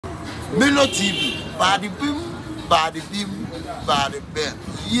Milo TV, body bim, body bim, body bam.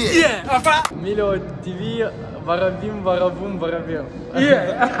 Yeah. Yeah, Afa. Milo TV, barabim, barabum, barabim.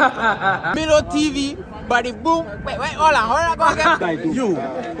 Yeah. Milo TV, body boom. Wait, hold on, go again. I do. You,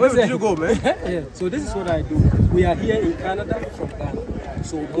 where did you go, man? Yeah. So this is what I do. We are here in Canada from Ghana.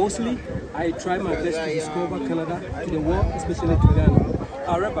 So mostly, I try my best to discover Canada to the world, especially to Ghana.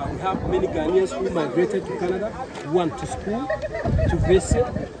 However, we have many Ghanaians who migrated to Canada, one to school, to visit,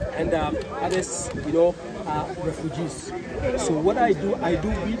 and others, are refugees. So what I do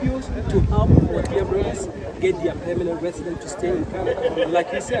videos to help our dear brothers get their permanent residence to stay in Canada.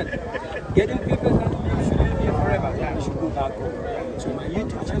 Like you said, getting people that you should live here forever, yeah, you should go back home. So my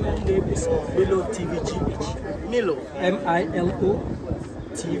YouTube channel name is Milo TV GH. Milo. M-I-L-O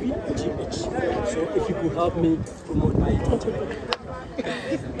TV GH. So if you could help me promote my YouTube channel.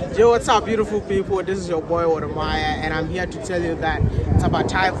 Yo, what's up, beautiful people? This is your boy Wode, and I'm here to tell you that it's about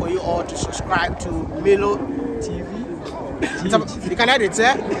time for you all to subscribe to Milo TV. You can edit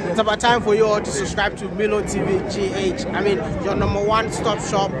it. It's about time for you all to subscribe to Milo TV GH. I mean, your #1 stop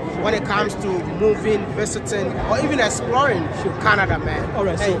shop when it comes to moving, visiting, or even exploring Canada, man. All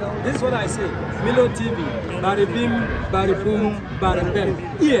right, so this is what I say. Milo TV, bada bim, bada boom, bada bam.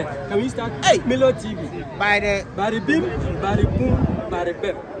 Yeah, can we start? Hey, Milo TV, bada bim, bada boom, bada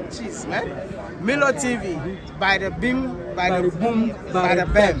bam. Jeez, man. Milo TV, bada bim, bada boom, bada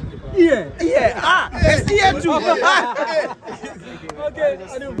bam. Yeah. It's here too. Okay,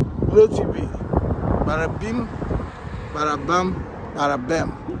 Milo TV, bada bim, bada bam, bada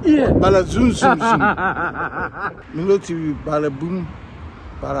bam. Yeah. Bada zoom zoom zoom. Milo TV, bada boom,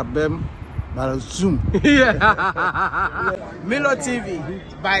 bada bam, bada zoom. Yeah. Milo TV,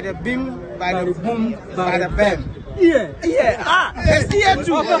 bada bim, bada boom, bada bam. Yeah. It's here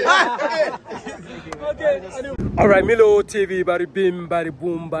too. Okay. All right, Milo TV, bada bim, bada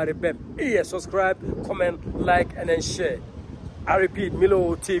boom, bada bam. Yeah, subscribe, comment, like, and then share. I repeat,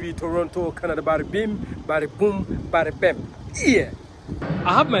 Milo TV, Toronto, Canada, bada bim, bada boom, bada bam. Yeah.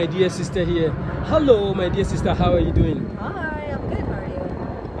 I have my dear sister here. Hello, my dear sister. How are you doing? Hi, I'm good. How are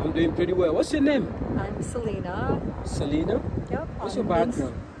you? I'm doing pretty well. What's your name? I'm Selena. Selena? Yep. What's your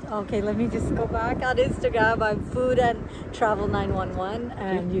background? Okay, let me just go back on Instagram. I'm Food and Travel 911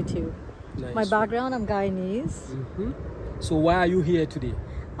 and YouTube. Nice. My background, I'm Guyanese. So why are you here today?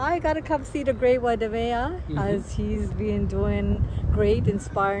 I got to come see the great Wode as he's been doing great,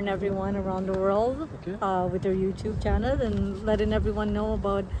 inspiring everyone around the world with their YouTube channel and letting everyone know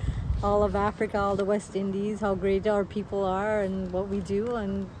about all of Africa, all the West Indies, how great our people are and what we do,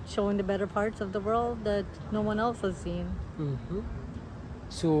 and showing the better parts of the world that no one else has seen.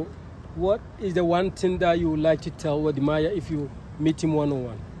 So what is the one thing that you would like to tell Wode if you meet him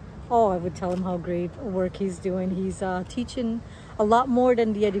one-on-one? Oh, I would tell him how great work he's doing. He's teaching a lot more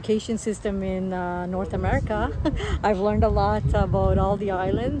than the education system in North America. I've learned a lot about all the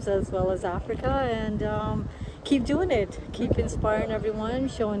islands as well as Africa, and keep doing it. Keep inspiring everyone,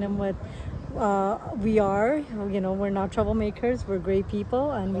 showing them what we are. We're not troublemakers. We're great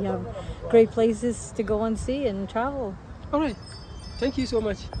people, and we have great places to go and see and travel. All right. Thank you so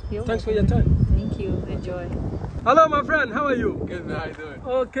much. Thanks for your time. Thank you. Enjoy. Hello, my friend. How are you? Good, man. How you doing?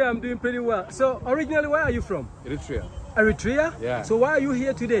 Okay, I'm doing pretty well. So, originally, where are you from? Eritrea. Eritrea? Yeah. So, why are you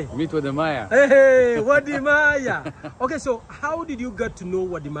here today? Meet Wode. Hey, Wode. Okay, so how did you get to know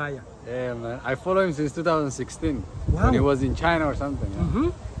Wode? Yeah, man. I follow him since 2016 Wow. when he was in China or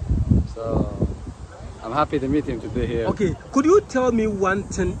something. So, I'm happy to meet him today here. Okay, could you tell me one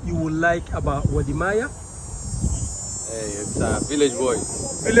thing you would like about Wode? Hey, it's a village boy.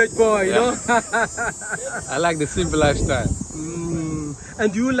 Village boy, you know? I like the simple lifestyle.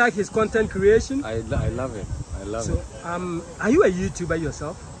 And do you like his content creation? I love it. I love it. Are you a YouTuber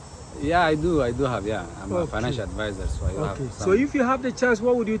yourself? Yeah, I do. I do have, yeah. I'm a financial advisor, so I have some. So if you have the chance,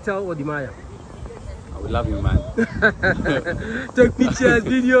 what would you tell Wode? I would love you, man. Take pictures,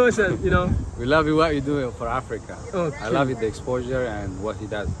 videos, and We love you, what you do for Africa. Okay. I love it, the exposure and what he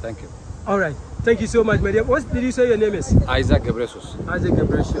does. Thank you. All right. Thank you so much, my dear. What did you say your name is? Isaac Gebresus. Isaac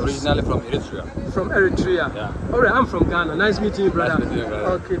Gebresus. Originally from Eritrea. From Eritrea? Yeah. All right, I'm from Ghana. Nice meeting you, brother. Nice meeting you,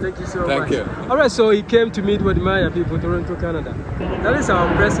 brother. Okay, thank you so much. Thank you. All right, so he came to meet Wode people, Toronto, Canada. That is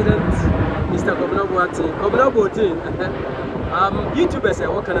our president, Mr. Governor Boateng. Governor Boateng. YouTubers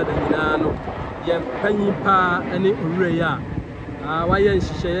are working Canada. Yem Penny Pa and Urea. Why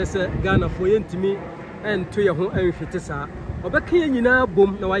she said Ghana for Yentimi and to your home and Fitisa. Obaka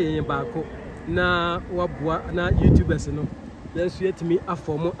boom, no, I ain't back. Na wabua na YouTubers no let's yet me a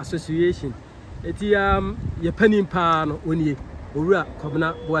formal association eti ye panim pa no oni owura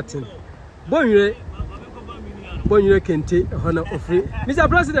Kobna Boateng bonwe When you can take honor of free. Mr.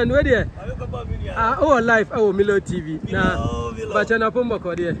 President, where there? Oh, live, oh, Milo TV. Now, but you're not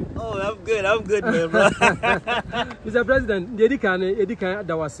there. Oh, I'm good, man, bro. Mr. President, the Edika,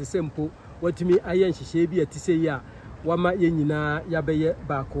 that was simple. What to me, I am Shabi at Tisaya, Wama Yenina, Yabe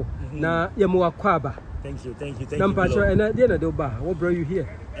Bako, na Yamua Kwaba. Thank you. Nampacho, and at the end of the bar, what brought you here?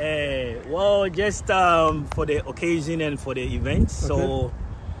 Well, just for the occasion and for the event. Okay. So,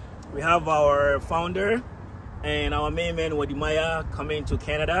 we have our founder and our main man, Wode coming to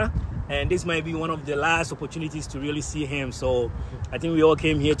Canada. And this might be one of the last opportunities to really see him. So I think we all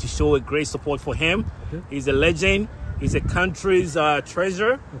came here to show a great support for him. Okay. He's a legend. He's a country's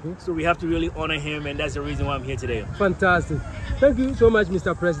treasure. Okay. So we have to really honor him. And that's the reason why I'm here today. Fantastic. Thank you so much,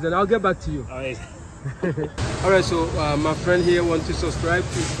 Mr. President. I'll get back to you. All right. All right, so my friend here wants to subscribe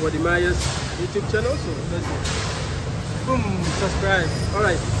to Wode YouTube channel. So let's go. Boom, subscribe. All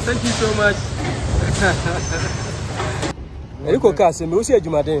right, thank you so much. You go cast me. We see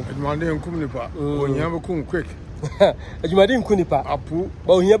Jumaden. Jumaden kunipa. Onyame kun quick. Jumaden kunipa. Apu.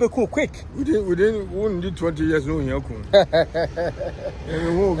 But onyame kun quick. Within 20 years no onyame kun.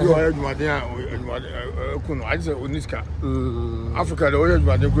 Who be Jumaden kun. I say Oniska. Africa the way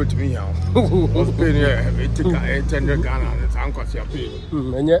Jumaden go to me now. Was paying here. It take a tender Ghana and ankwasi pay.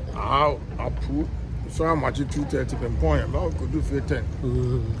 Enye. Apu. So how much 230 per point? About could do 10.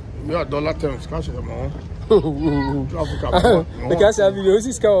 We are dollar terms cash them all. Because I have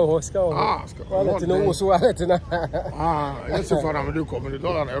used scout. Yes, so far I'm doing $1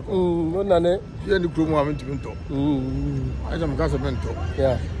 dollar. No, none. You and the crew are to talk. I am Casamento.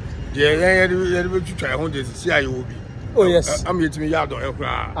 Yeah. Yeah, you try on this. See, I will be. Oh, yes. I'm here to me yard or it's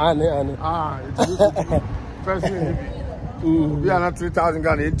first thing. We are not 3,000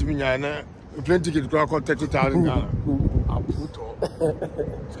 Ghana into me. The plane ticket cost 30,000 Ghana.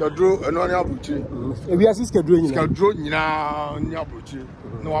 Schedule and only abuchi. We are scheduling. Schedule abuchi.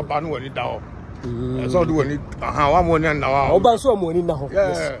 No abanu when it down. So do when it. One money now. Oba so money now.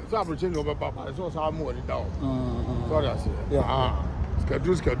 Yeah. So abuchi no papa. So some money down. So that's it. Yeah.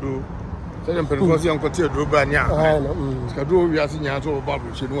 Schedule. Say them people say uncle tell do brand nya. Schedule we are seeing nya so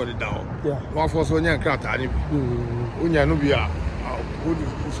abuchi no when it down. Yeah. One for so nya krata ni. Unya no bia.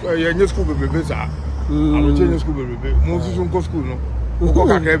 You school baby sir. I'm changing school baby. Most of them go school no. Go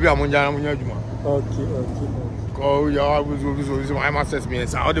kakebe amunja juma. Okay. Go ya was my masters me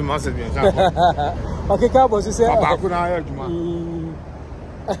and all the masters me and okay, Cabo say papa kuna ya juma.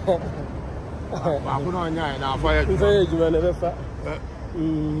 Papa kuna nya na fire juma never fa.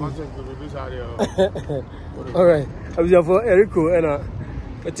 Masters baby sare. All right. I'm for Erico and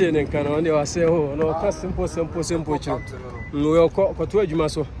Etienne kan on dey say oh no ka simple chi. No yo ko to adwuma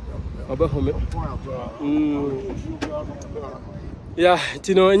so. Oba home. Yeah,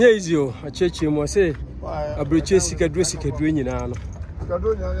 tino enye easy o. Achechi mo say abroche sikaduro nyina no.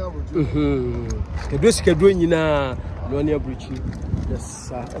 Sikaduro nyina abroche. Sikaduro nyina no ne abroche. Yes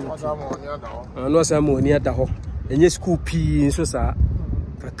sir. No say mo oni ada ho. Enye school pi nso sa.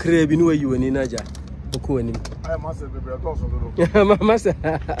 Kakra bi no wayi wani na ja. Oko wani. I must be better so do. Mama.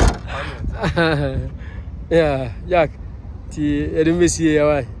 Yeah, Jack. Ti edemesi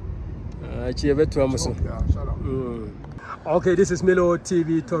ya Okay, this is Milo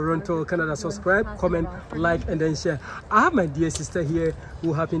TV Toronto, Canada. Subscribe, comment, like, and then share. I have my dear sister here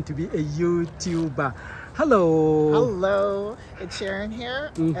who happen to be a YouTuber. Hello, it's Sharon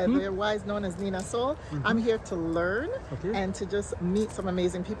here, otherwise known as Nina Soul. I'm here to learn and to just meet some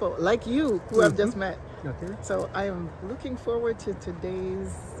amazing people like you who I've just met. So I am looking forward to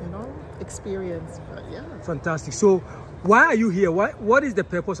today's, experience. But yeah, fantastic. So why are you here? What is the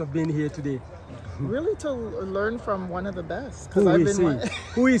purpose of being here today? Really to learn from one of the best. Who is he?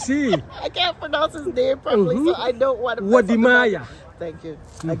 Who is he? I can't pronounce his name properly, so I don't want to. Wode. Thank you.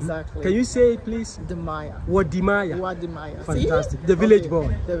 Exactly. Can you say it, please? Demaya. Wode. Fantastic. See? The village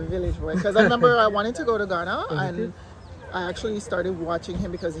boy. The village boy. Because I remember I wanted to go to Ghana and I actually started watching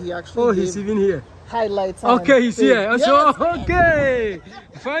him because he actually. Oh, he's even here. Highlights. Okay, he's here. Yes. So, okay.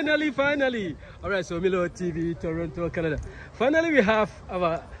 Finally. All right. So Milo TV, Toronto, Canada. Finally, we have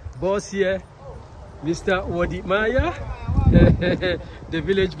our boss here, Mr. Wode, the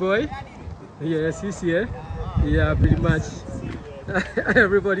village boy. Yes, he's here. Yeah, pretty much.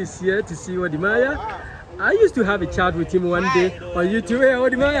 Everybody's here to see Wode. I used to have a chat with him one day on YouTube. Hey,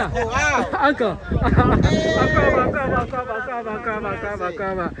 Wode. Uncle. So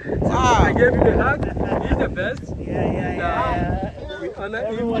I gave him a hug. He's the best. Yeah. We honor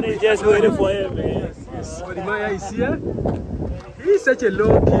him. Everyone is just waiting for him, man. Yes. Wode is here. He's such a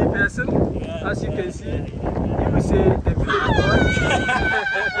low-key person, as you can see. He will say the village boy.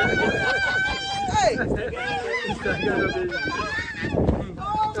 Oh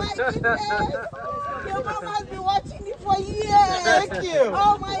my goodness! Your mom has been watching it for years. Thank you.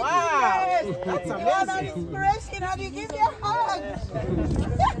 Oh my Wow. goodness! That's You are an amazing. inspiration. Have you given me a hug?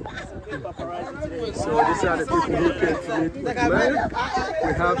 So these are the people who came to meet Maya.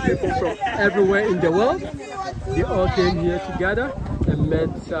 We have people from everywhere in the world. They all came here together and met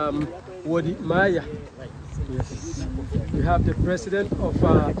Wode Maya. Yes. We have the president of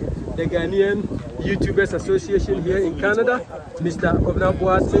the Ghanaian YouTubers Association here in Canada, Mr. Obna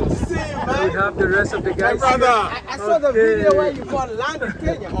Boateng. We have the rest of the guys. My brother, I saw the video where you bought land in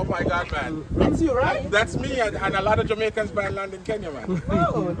Kenya. oh my God, man. That's you, right? That's me and a lot of Jamaicans buy land in Kenya, man.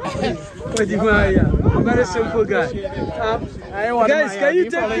 Oh, nice. Wode Maya, a very simple guy. Guys, can you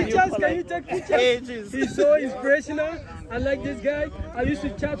take pictures? Can you take pictures? He's so inspirational. I like this guy. I used to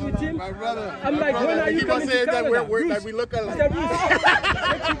chat with him. My brother. I'm like, when are you coming to Canada? That we're like we look alike. Take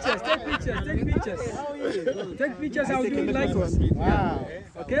pictures. Take pictures. I'll do it like us. Wow.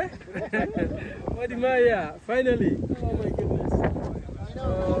 Okay? Wode Maya, finally. Oh my goodness.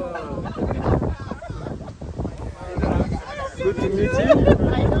 Oh. Good to meet you.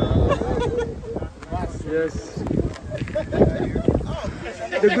 Yes.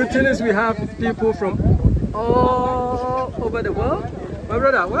 The good thing is we have people from all over the world. My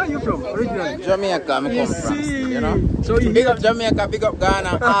brother, where are you from originally? Jamaica, I come from, you know. So you big up Jamaica, big up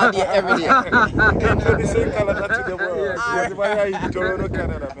Ghana, all day, every day. The same Canada to the world. Yes. Why in Toronto,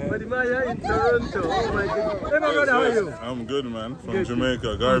 Canada, man? Wode Maya in Toronto. Oh my goodness. Hey, my brother, how are you? I'm good, man. From Good.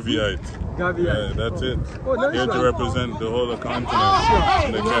 Jamaica, Garveyite. Gavia. Yeah, that's it. Oh, nice Here to one. represent the whole continent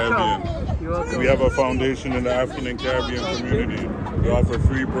in the Caribbean. You're welcome. We have a foundation in the African and Caribbean community. We offer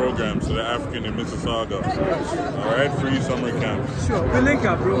free programs to the African in Mississauga. All right, free summer camps. Sure, we link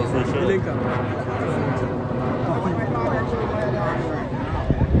up, bro. For sure. We link up.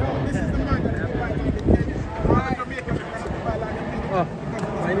 Oh,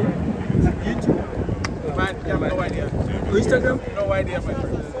 my name? YouTube. Man, I have no idea. Instagram? No idea, my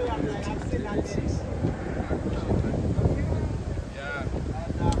friend.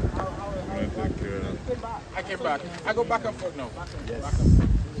 I came back. I go back and forth now. Yes.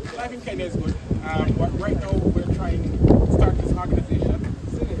 Life in Kenya is good. But right now we're trying to start this organization.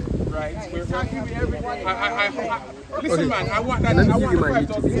 Right? Listen, man. I want that. I want the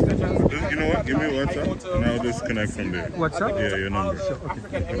 5,000 signatures. You know what? Give me WhatsApp and I'll disconnect from there. WhatsApp? Yeah, your number.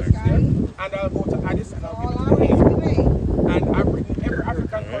 African hemisphere, and I'll go to Addis and I'll give it and I've written every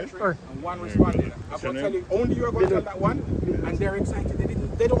African country and one responded. I'm going to tell you, only you're going to tell that one, and they're excited.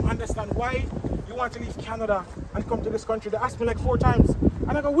 They don't understand why you want to leave Canada and come to this country. They asked me like 4 times,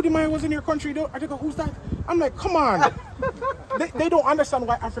 and I go, Wode Maya was in your country. I go, who's that? I'm like, come on. they don't understand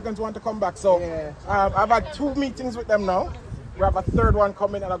why Africans want to come back. So I've had 2 meetings with them now. We have a 3rd one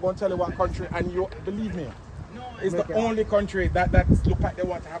coming, and I'm going to tell you what country. And you believe me, it's the only country that look like they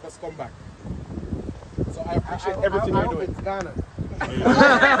want to have us come back. So I appreciate everything you're doing. It's Ghana. Ghana,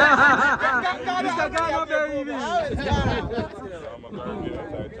 baby. I'm a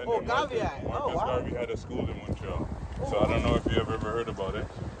Garveyite. Oh, Garveyite. Marcus Garvey had a school in Montreal. So I don't know if you have ever heard about it.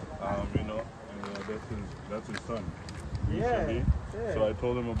 You know, and, that's his son. Recently. So I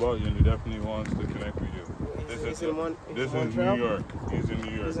told him about you and he definitely wants to connect with you. This is New York. He's in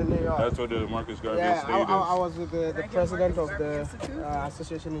New York. He's in New York. That's what the Marcus Garvey Yeah, estate is. I was with the president of the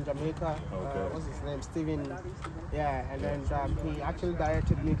association in Jamaica. Okay. What's his name? Steven. Yeah, and then he actually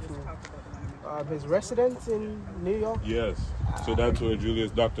directed me to his residence in New York. Yes. So that's where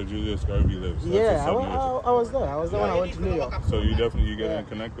Dr. Julius Garvey lives. That's Yeah, his I was there. I was there when I went to New York. So you definitely get to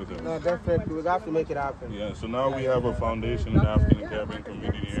connect with him. No, definitely. We have to make it happen. Yeah, so now we have a foundation in the African and Caribbean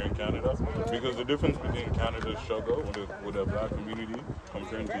community here in Canada. Because the difference between Canada's struggle with the black community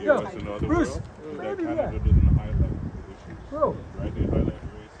compared to US and other world is that Canada doesn't highlight the issues. Right? They highlight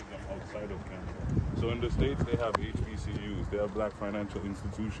racism outside of Canada. So in the States, they have HBCUs, they have black financial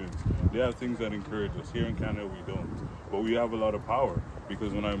institutions. They have things that encourage us. Here in Canada, we don't. But we have a lot of power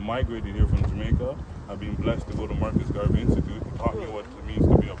because when I migrated here from Jamaica, I've been blessed to go to Marcus Garvey Institute and taught me what it means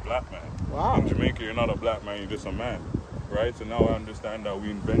to be a black man. Wow. In Jamaica, you're not a black man, you're just a man. Right? So now I understand that we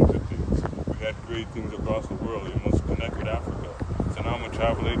invented things. We had great things across the world. You must connect with Africa. So now I'm a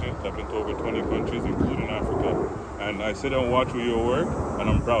travel agent. I've been to over 20 countries, including Africa. And I sit and watch your work, and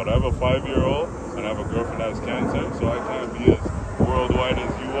I'm proud. I have a 5-year-old, and I have a girlfriend that has cancer, so I can't be as worldwide as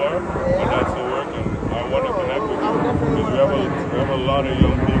you are, but that's the work, and I want to connect with you. Because we have a lot of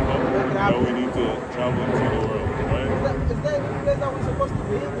young people that we need to travel and see the world, right? Is that any place that we're supposed to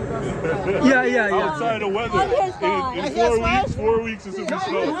be? Because Yeah. Outside of weather. In 4 weeks, it's going to be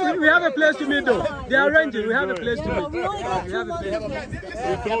snow. We have a place to meet though. They are arranging. We have a place to meet. They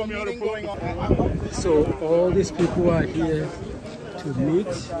told me how to pull it. So all these people are here to meet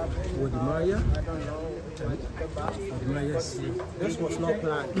Wode Maya. This was not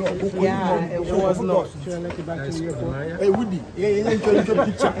planned. Yeah, it was not. Hey, Woody.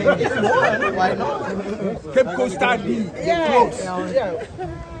 Why not? Cape Coast Study. Yeah.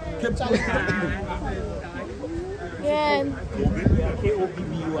 Cape Coast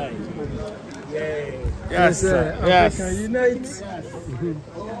K-O-B-B-Y. Yes, sir. Yes. Africa Unite.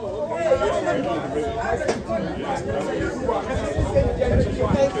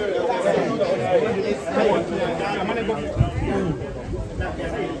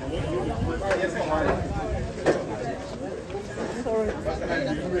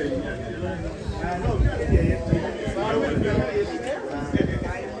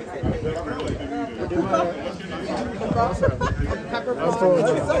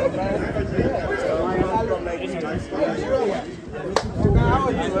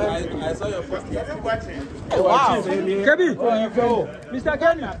 I saw your first. Wow. Kebi, Mr.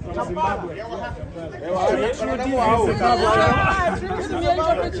 Kebi.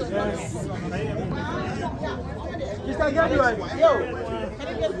 Mr. Kebi, yo.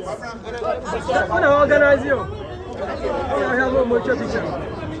 I want to organize you. I have one more picture.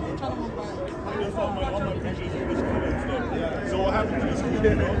 So what happened to the school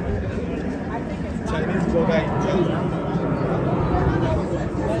then? Chinese go back.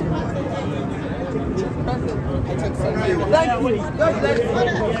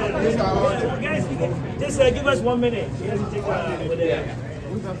 Guys, just give us 1 minute.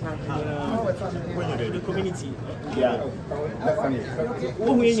 The community. Yeah.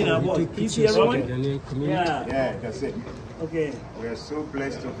 You see everyone? Yeah, that's it. Okay. We are so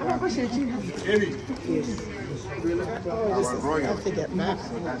blessed to have our royal. To get back.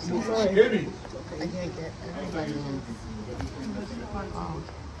 So that's it. I can't get everybody.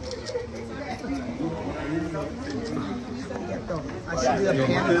 I should do a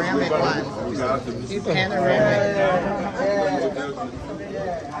panoramic one. Do panoramic.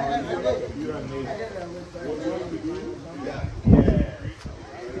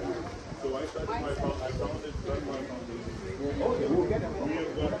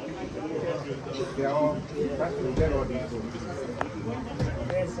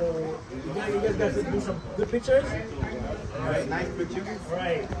 So you guys do some good pictures? Right, nice pictures.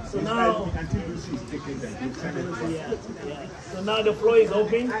 Right. So now until Lucy is taking them. yeah. So now the floor is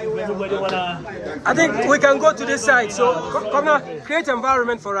open. If everybody wanna I think we can go to this side. So come now, create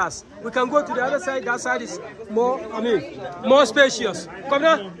environment for us. We can go to the other side. That side is more, more spacious. Come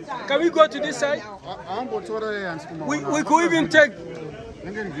now, can we go to this side? We could even take.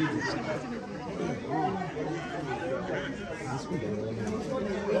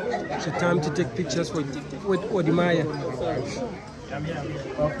 It's a time to take pictures with Wode Maya.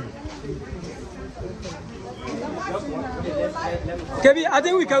 Kevi, I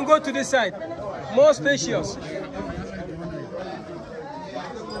think we can go to this side. More spacious.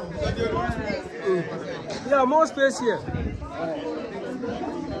 Yeah, more space here.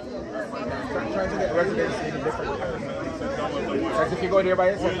 Trying to get residency in different because if you go there by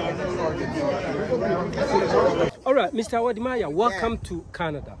yourself, all right, Mr. Wode Maya, welcome to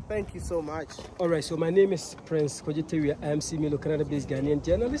Canada. Thank you so much. All right, so my name is Prince Kojiteria. I am Milo, Canada-based Ghanaian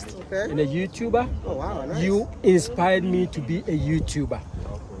journalist and a YouTuber. Oh wow, nice. You inspired me to be a YouTuber.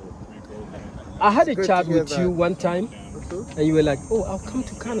 I had a chat with you one time, and you were like, "Oh, I'll come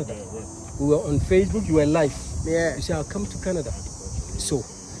to Canada." We were on Facebook. You were live. Yeah. You said, "I'll come to Canada." So,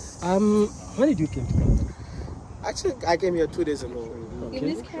 when did you come to Canada? Actually, I came here 2 days ago. You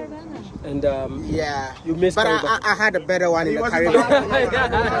miss Caravana. And yeah, you missed. But I had a better one in the Caribbean. That's nice.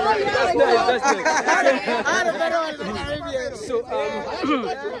 I had a better one in the Caribbean. So,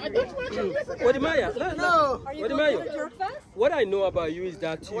 Wode Maya, no. Wode Maya. What I know about you is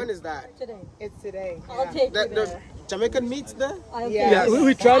that When is that? Today. It's today. I'll take you The there. Jamaican meats there? Yeah,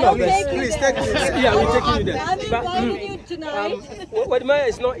 we try our best. Please take me there. Yeah, we're taking you there. I'm inviting you tonight. Wode Maya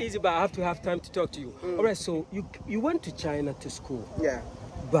is not easy, but I have to have time to talk to you. All right, so you went to China to school. Yeah.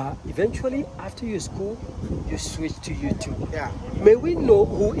 But eventually, after your school, you switched to YouTube. Yeah. May we know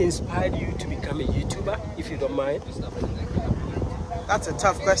who inspired you to become a YouTuber, if you don't mind? That's a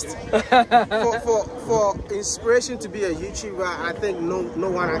tough question. for inspiration to be a YouTuber, I think no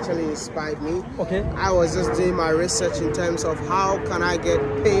one actually inspired me. Okay. I was just doing my research in terms of how can I get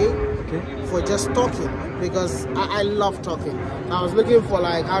paid for just talking, because I love talking. I was looking for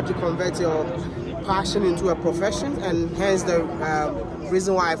like how to convert your passion into a profession, and hence the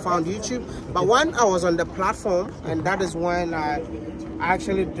reason why I found YouTube. But when I was on the platform, and that is when I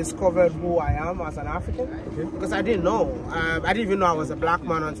actually discovered who I am as an African, because I didn't know. I didn't even know I was a black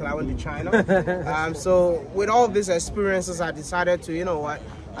man until I went to China. So with all these experiences, I decided to, you know what,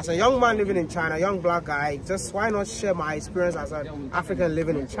 as a young man living in China, young black guy, just why not share my experience as an African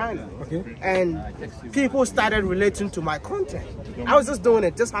living in China? And people started relating to my content. I was just doing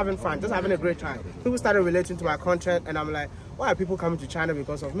it, just having fun, just having a great time. People started relating to my content, and I'm like, why are people coming to China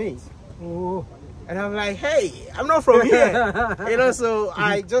because of me? Oh. And I'm like, hey, I'm not from here. You know, so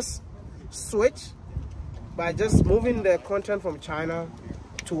I just switched by just moving the content from China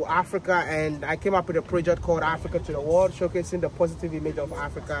to Africa, and I came up with a project called Africa to the World, showcasing the positive image of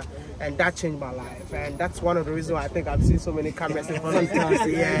Africa, and that changed my life. And that's one of the reasons why I think I've seen so many cameras in front of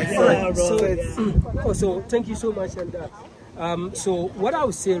me. Yeah, so thank you so much. And so what I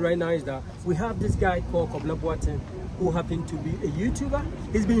would say right now is that we have this guy called Kobla Boateng, who happened to be a YouTuber.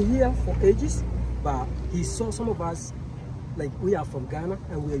 He's been here for ages, but he saw some of us, like we are from Ghana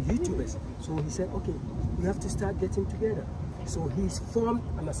and we are YouTubers. So he said, okay, we have to start getting together. So he's formed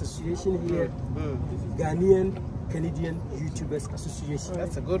an association here, Ghanaian Canadian YouTubers Association.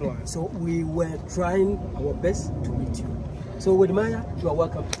 That's a good one. So we were trying our best to meet you. So with Maya, you are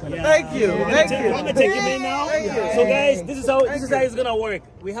welcome to Canada. Thank you. Thank you. I'm gonna take him in now. So guys, this is how it's gonna work.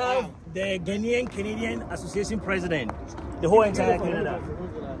 We have the Ghanaian Canadian Association president, the whole entire Canada.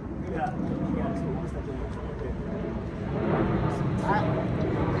 Yeah.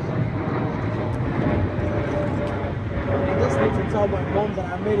 I just need to tell my mom that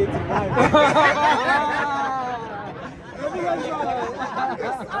I made it to life.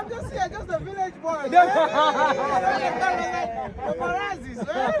 I'm just here, just a village boy.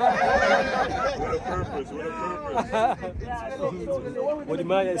 Wode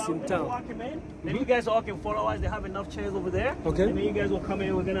Maya is in town. Then you guys all can follow us. They have enough chairs over there. Okay. And then you guys will come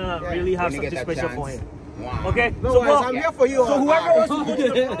in. We're gonna really have something special for him. Wow. Okay. No worries, I'm here for you. So whoever wants to go to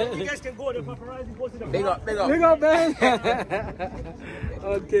the front, you guys can go. The paparazzi goes to the front. Big up, man.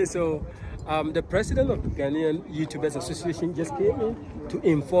 Okay, so the president of the Ghanaian YouTubers Association just came in to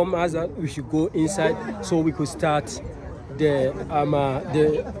inform us that we should go inside so we could start the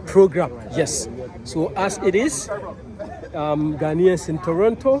program. Yes. So as it is, Ghanaians in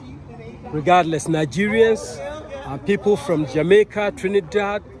Toronto, regardless, Nigerians, people from Jamaica,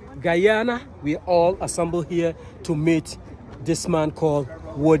 Trinidad, Guyana, we all assemble here to meet this man called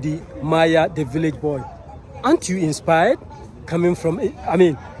Wode Maya, the village boy. Aren't you inspired? Coming from,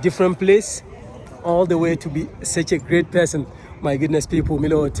 different place, all the way to be such a great person. My goodness, people,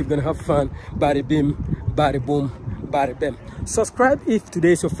 Milo, we're gonna have fun. Bari bim, bari boom, bari bam. Subscribe if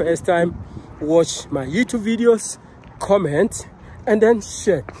today is your first time. Watch my YouTube videos, comment, and then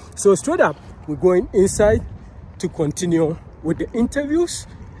share. So straight up, we're going inside to continue with the interviews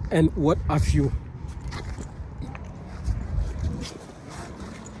and what have you.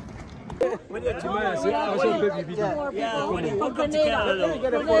 When you come when you come to Canada, Let me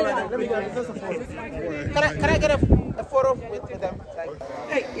get a photo. Can I get a photo with them?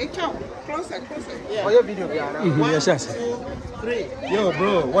 Hey, Chow, closer. Yeah. For your video, Yes, yes. 1, 2, 3. Yo,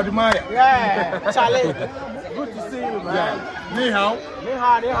 bro, Wode Maya. Yeah, Charlie. Good to see you, man. Yeah. Ni hao.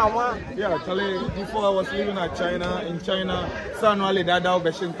 Man. Yeah, Charlie, before I was living in China, Sanuale Dadao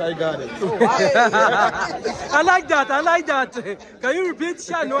Beshin Thai Garden. I like that. Can you repeat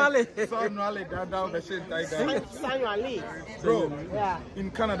Sanuale? Sanuale Dadao Beshin Thai Garden. Sanuale. Bro, in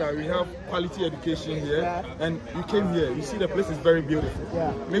Canada, we have quality education here, and you came here, you see the place is very beautiful.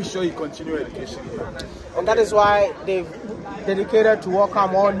 Yeah. Make sure you continue education here. And that is why they've dedicated to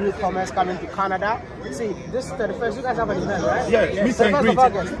welcome all newcomers coming to Canada. See, this is 31st, you guys have an event, right? Yeah, meet and greet.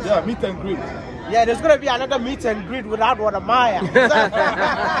 Yeah, meet and greet. Yeah, there's going to be another meet and greet without Wode Maya.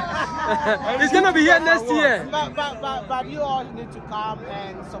 It's going to be here next year. But you all need to come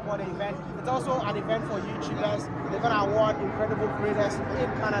and support the event. It's also an event for YouTubers. They're going to award incredible creators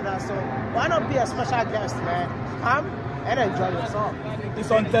in Canada. So why not be a special guest, man? Come and enjoy yourself.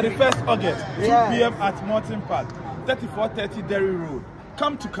 It's on 31st August, 2 p.m. at Morton Park, 3430 Derry Road.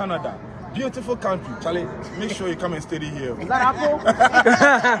 Come to Canada. Beautiful country. Charlie, make sure you come and study here. Is that apple?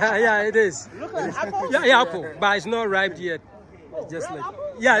 Yeah, it is. Look at apple. Yeah, apple, but it's not ripe yet. Just like,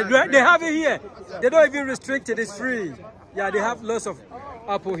 yeah, they have it here. They don't even restrict it. It's free. Yeah, they have lots of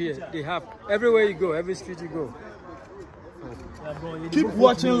apple here. They have everywhere you go, every street you go. Keep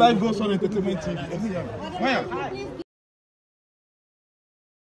watching Live Goes On Entertainment TV.